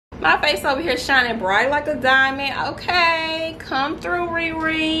My face over here shining bright like a diamond. Okay, come through,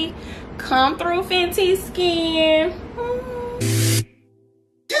 Riri. Come through, Fenty Skin.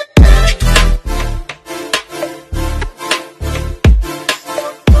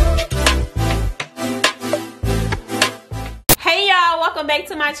 Welcome back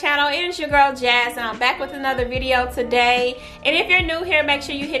to my channel. It is your girl Jazz, and I'm back with another video today. And if you're new here, make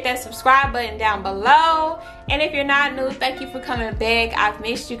sure you hit that subscribe button down below. And if you're not new, thank you for coming back. I've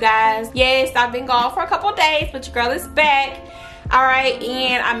missed you guys. Yes, I've been gone for a couple days, but your girl is back. All right,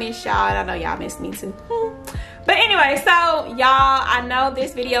 and I miss y'all, and I know y'all miss me too. But anyway, so y'all, I know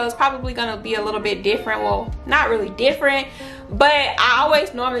this video is probably gonna be a little bit different. Well, not really different, but I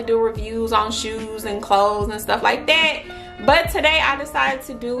always normally do reviews on shoes and clothes and stuff like that. But today I decided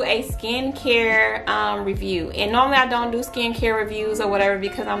to do a skincare review. And normally I don't do skincare reviews or whatever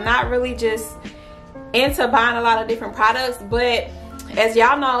because I'm not really just into buying a lot of different products. But as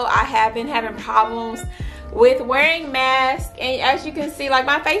y'all know, I have been having problems with wearing masks. And as you can see, like,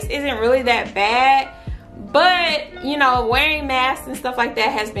 my face isn't really that bad. But, you know, wearing masks and stuff like that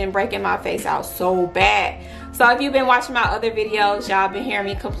has been breaking my face out so bad. So if you've been watching my other videos, y'all been hearing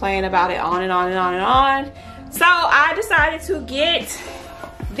me complain about it on and on and on and on. So I decided to get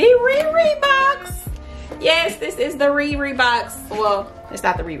the Riri box. Yes, this is the Riri box. Well, it's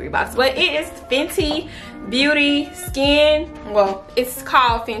not the Riri box, but it is Fenty Beauty Skin. Well, it's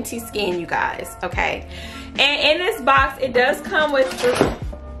called Fenty Skin, you guys, okay? And in this box, it does come with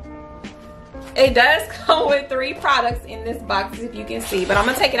three products in this box, if you can see. But I'm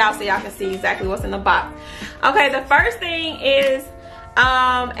gonna take it out so y'all can see exactly what's in the box. Okay, the first thing is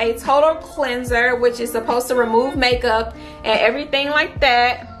a total cleanser, which is supposed to remove makeup and everything like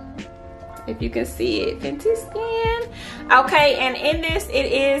that, if you can see it. Fenty Skin. Okay, and in this it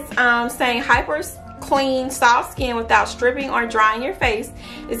is saying hyper clean soft skin without stripping or drying your face.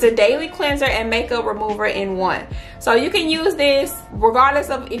 It's a daily cleanser and makeup remover in one. So you can use this regardless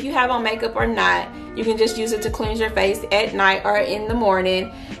of if you have on makeup or not. You can just use it to cleanse your face at night or in the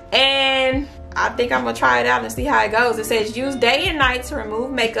morning. And I think I'm gonna try it out and see how it goes. It says use day and night to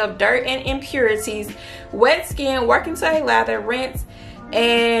remove makeup, dirt, and impurities. Wet skin, work into a lather, rinse,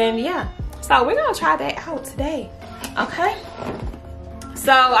 and yeah. So we're gonna try that out today, okay?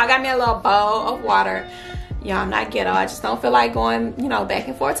 So I got me a little bowl of water. Y'all, I'm not ghetto. I just don't feel like going, you know, back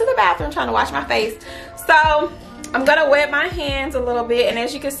and forth to the bathroom trying to wash my face. So I'm gonna wet my hands a little bit, and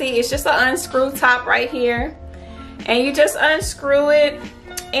as you can see, it's just an unscrew top right here. And you just unscrew it.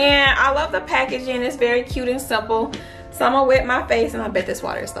 And I love the packaging. It's very cute and simple. So I'm gonna wet my face, and I bet this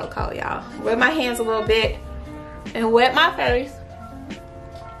water is so cold, y'all. Wet my hands a little bit and wet my face.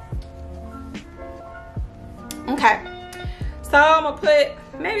 Okay, so I'm gonna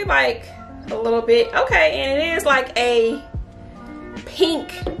put maybe like a little bit. Okay, and it is like a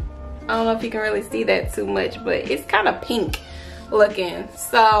pink. I don't know if you can really see that too much, but it's kind of pink looking.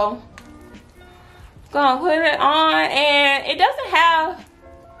 So gonna put it on, and it doesn't have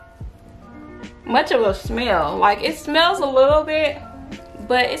much of a smell. Like, it smells a little bit,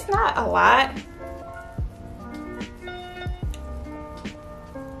 but it's not a lot.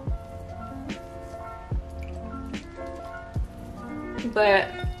 But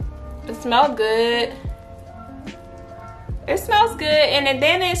it smells good. It smells good, and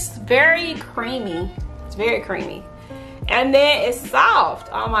then it's very creamy. It's very creamy. And then it's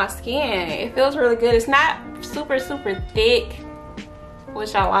soft on my skin. It feels really good. It's not super thick,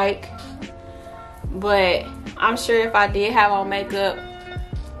 which I like. But I'm sure if I did have on makeup,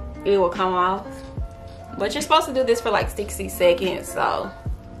 it will come off. But you're supposed to do this for like 60 seconds, so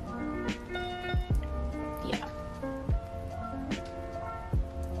yeah.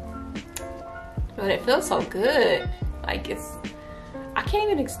 But it feels so good. Like, it's, I can't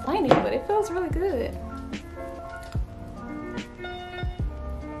even explain it, but it feels really good.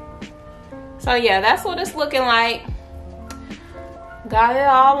 So yeah, that's what it's looking like. Got it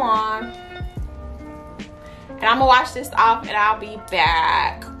all on. And I'm gonna wash this off, and I'll be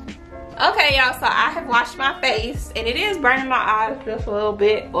back. Okay, y'all, so I have washed my face, and it is burning my eyes just a little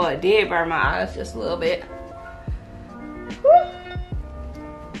bit. Or it did burn my eyes just a little bit. Whew.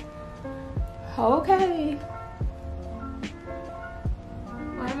 Okay.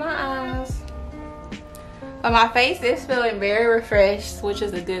 Burn my eyes. But my face is feeling very refreshed, which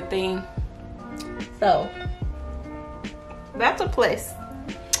is a good thing. So that's a plus.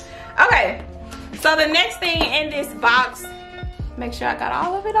 Okay. So the next thing in this box, make sure I got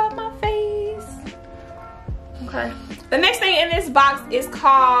all of it off my face. Okay. The next thing in this box is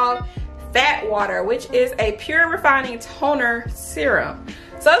called Fat Water, which is a pure refining toner serum.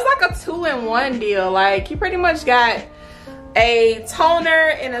 So it's like a 2-in-1 deal. Like, you pretty much got a toner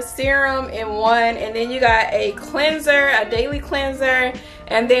and a serum in one, and then you got a cleanser, a daily cleanser,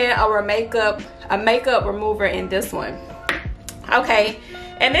 and then a makeup remover in this one. Okay,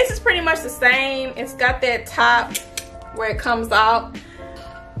 and this is pretty much the same. It's got that top where it comes out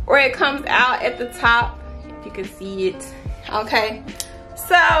at the top, if you can see it. Okay,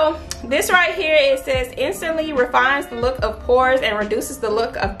 so this right here, it says instantly refines the look of pores and reduces the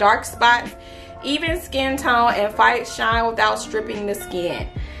look of dark spots, even skin tone, and fights shine without stripping the skin.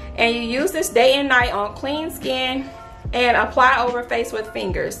 And you use this day and night on clean skin and apply over face with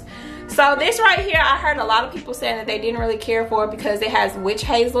fingers. So this right here, I heard a lot of people saying that they didn't really care for it because it has witch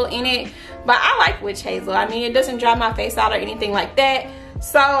hazel in it, but I like witch hazel. I mean, it doesn't dry my face out or anything like that.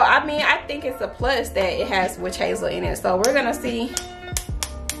 So I mean, I think it's a plus that it has witch hazel in it. So we're gonna see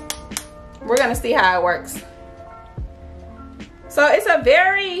how it works. So it's a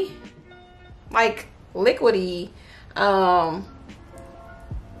very like liquidy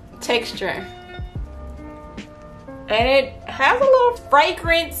texture, and it has a little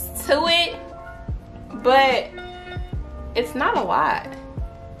fragrance to it, but it's not a lot.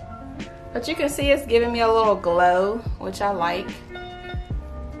 But you can see it's giving me a little glow, which I like,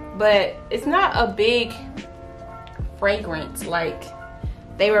 but it's not a big fragrance. Like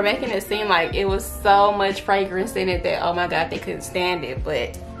they were making it seem like it was so much fragrance in it that, oh my god, they couldn't stand it.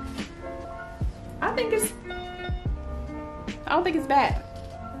 But I don't think it's bad.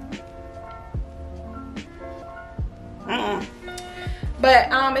 But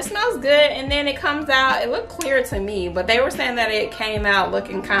it smells good, and then it comes out, it looked clear to me, but they were saying that it came out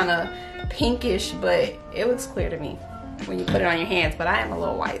looking kind of pinkish, but it looks clear to me when you put it on your hands. But I am a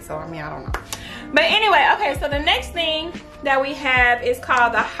little white, so I mean, I don't know. But anyway, okay, so the next thing that we have is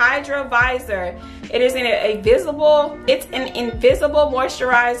called the Hydra Visor. It is it's an invisible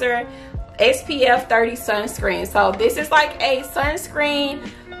moisturizer, SPF 30 sunscreen. So this is like a sunscreen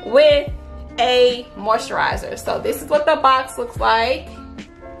with a moisturizer. So this is what the box looks like.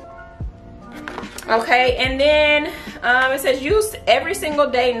 Okay, and then it says use every single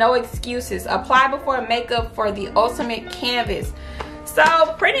day, no excuses. Apply before makeup for the ultimate canvas.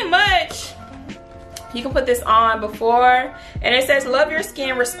 So pretty much you can put this on before, and it says love your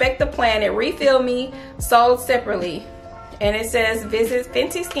skin, respect the planet, refill me, sold separately. And it says visit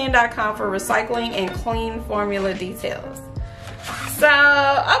fentyskin.com for recycling and clean formula details. So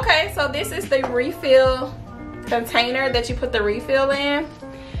okay, so this is the refill container that you put the refill in,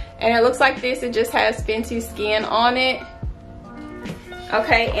 and it looks like this. It just has Fenty Skin on it.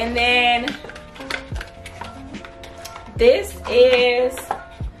 Okay, and then this is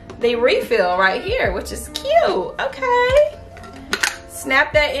the refill right here, which is cute. Okay,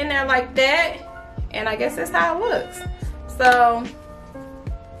 snap that in there like that, and I guess that's how it looks. So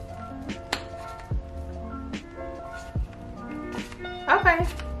okay,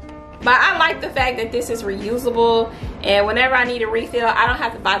 but I like the fact that this is reusable, and whenever I need a refill, I don't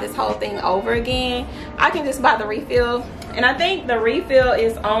have to buy this whole thing over again. I can just buy the refill, and I think the refill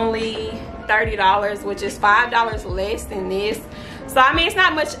is only $30, which is $5 less than this. So I mean, it's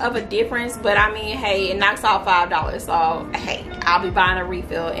not much of a difference, but I mean, hey, it knocks off $5. So hey, I'll be buying a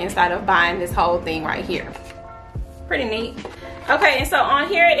refill instead of buying this whole thing right here. Pretty neat. Okay, and so on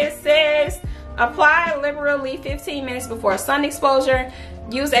here it says apply liberally 15 minutes before sun exposure.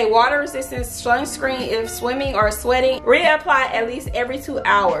 Use a water resistant sunscreen if swimming or sweating. Reapply at least every 2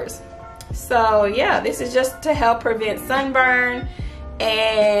 hours. So yeah, this is just to help prevent sunburn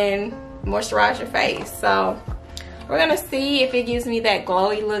and moisturize your face. So we're gonna see if it gives me that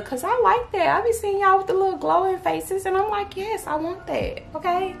glowy look, because I like that. I be seeing y'all with the little glowing faces, and I'm like, yes, I want that.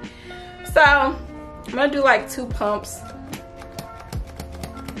 Okay, so I'm gonna do like 2 pumps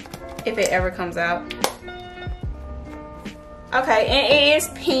if it ever comes out. Okay, and it is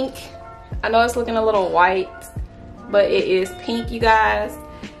pink. I know it's looking a little white, but it is pink, you guys.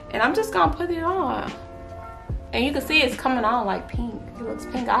 And I'm just gonna put it on, and you can see it's coming on like pink. It looks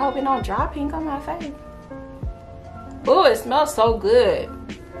pink. I hope it don't dry pink on my face. Ooh, it smells so good.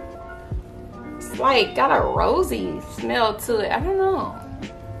 It's like got a rosy smell to it. I don't know.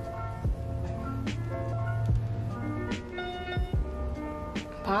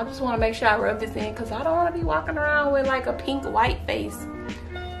 I just want to make sure I rub this in, because I don't want to be walking around with like a pink white face.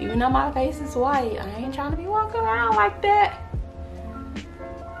 Even though my face is white, I ain't trying to be walking around like that.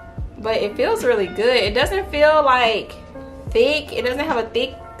 But it feels really good. It doesn't feel like thick. It doesn't have a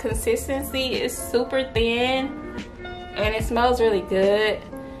thick consistency. It's super thin, and it smells really good.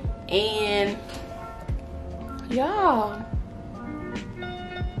 And y'all,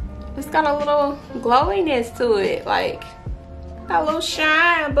 it's got a little glowiness to it, like got a little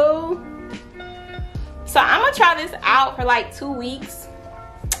shine, boo. So I'm gonna try this out for like 2 weeks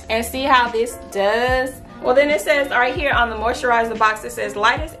and see how this does. Well, then it says right here on the moisturizer box, it says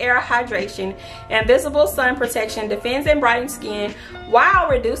lightest air hydration, invisible sun protection, defends and brightens skin while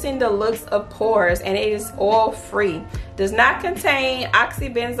reducing the looks of pores, and it is oil free. Does not contain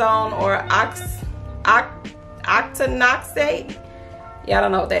oxybenzone or octinoxate. Yeah, I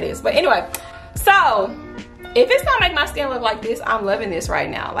don't know what that is, but anyway. So if it's gonna make my skin look like this, I'm loving this right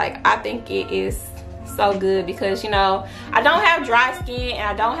now. Like, I think it is so good because, you know, I don't have dry skin and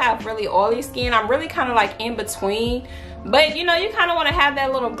I don't have really oily skin. I'm really kind of like in between, but you know, you kind of want to have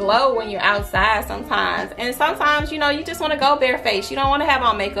that little glow when you're outside sometimes, and sometimes, you know, you just want to go barefaced. You don't want to have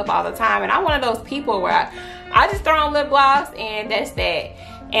on makeup all the time, and I'm one of those people where I just throw on lip gloss and that's that.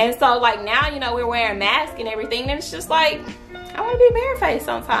 And so like now, you know, we're wearing masks and everything, and it's just like I want to be barefaced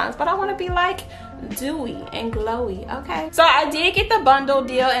sometimes, but I want to be like dewy and glowy. Okay, so I did get the bundle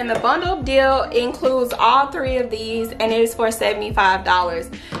deal, and the bundle deal includes all 3 of these, and it is for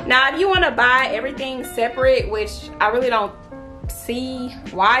 $75. Now if you want to buy everything separate, which I really don't see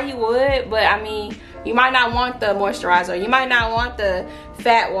why you would, but I mean, you might not want the moisturizer, you might not want the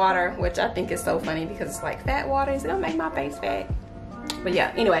fat water, which I think is so funny because it's like, fat water is gonna make my face fat. But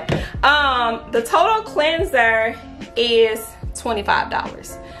yeah, anyway, the total cleanser is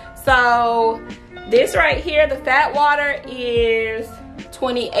 $25. So this right here, the fat water, is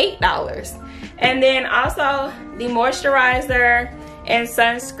 $28. And then also the moisturizer and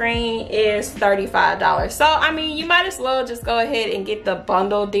sunscreen is $35. So I mean, you might as well just go ahead and get the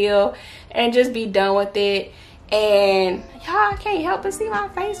bundle deal and just be done with it. And y'all, I can't help but see my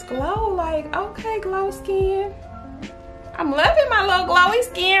face glow. Like, okay, glow skin. I'm loving my little glowy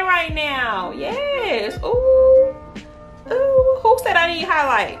skin right now. Yes. Ooh. Ooh. Who said I need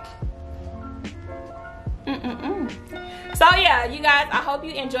highlight? So yeah, you guys, I hope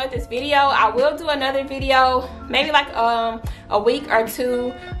you enjoyed this video. I will do another video, maybe like a week or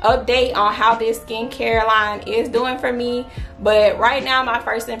 2, update on how this skincare line is doing for me. But right now, my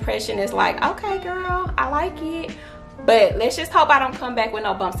first impression is like, okay girl, I like it. But let's just hope I don't come back with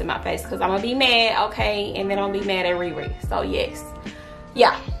no bumps in my face, because I'm gonna be mad, okay? And then I'm gonna be mad at Riri. So yes,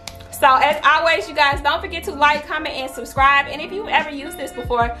 yeah. So as always, you guys, don't forget to like, comment, and subscribe. And if you've ever used this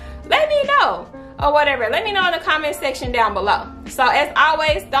before, let me know, or whatever. Let me know in the comment section down below. So as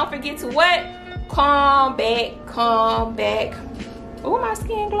always, don't forget to what? Come back, come back. Oh, my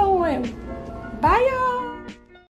skin glowing. Bye, y'all.